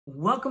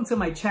Welcome to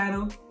my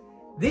channel.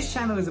 This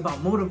channel is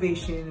about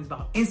motivation, it's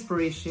about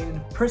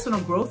inspiration,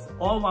 personal growth,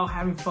 all while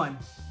having fun.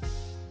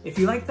 If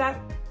you like that,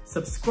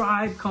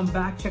 subscribe, come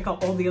back, check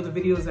out all the other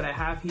videos that I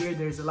have here.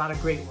 There's a lot of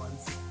great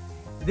ones.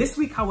 This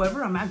week,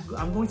 however,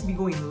 I'm going to be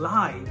going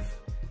live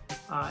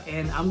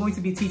and I'm going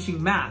to be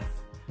teaching math.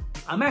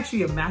 I'm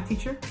actually a math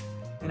teacher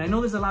and I know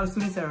there's a lot of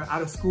students that are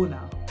out of school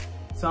now.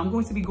 So I'm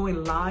going to be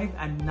going live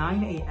at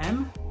 9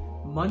 a.m.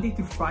 Monday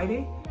through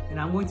Friday, and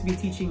I'm going to be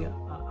teaching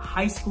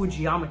high school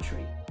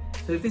geometry.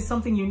 So if it's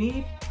something you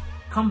need,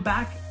 come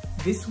back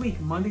this week,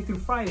 Monday through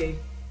Friday,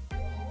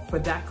 for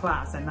that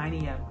class at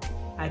 9 a.m.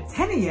 At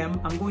 10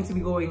 a.m., I'm going to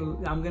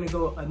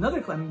do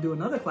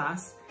another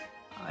class,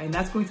 and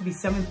that's going to be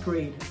 7th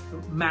grade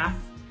math,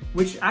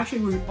 which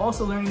actually we're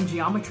also learning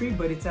geometry,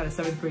 but it's at a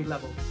 7th grade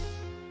level.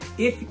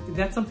 If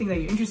that's something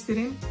that you're interested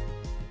in,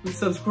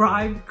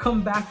 subscribe,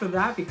 come back for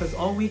that, because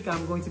all week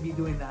I'm going to be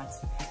doing that.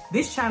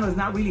 This channel is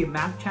not really a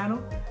math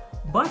channel,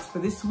 but for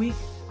this week,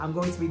 I'm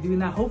going to be doing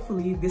that.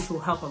 Hopefully this will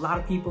help a lot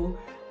of people.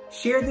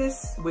 Share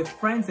this with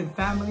friends and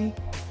family.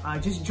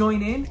 Just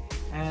join in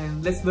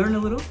and let's learn a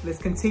little. Let's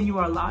continue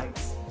our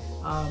lives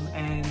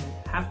and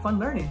have fun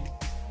learning.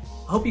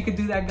 I hope you could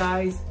do that,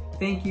 guys.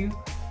 Thank you.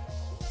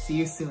 See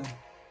you soon.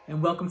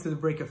 And welcome to the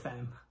Breaker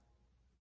fam.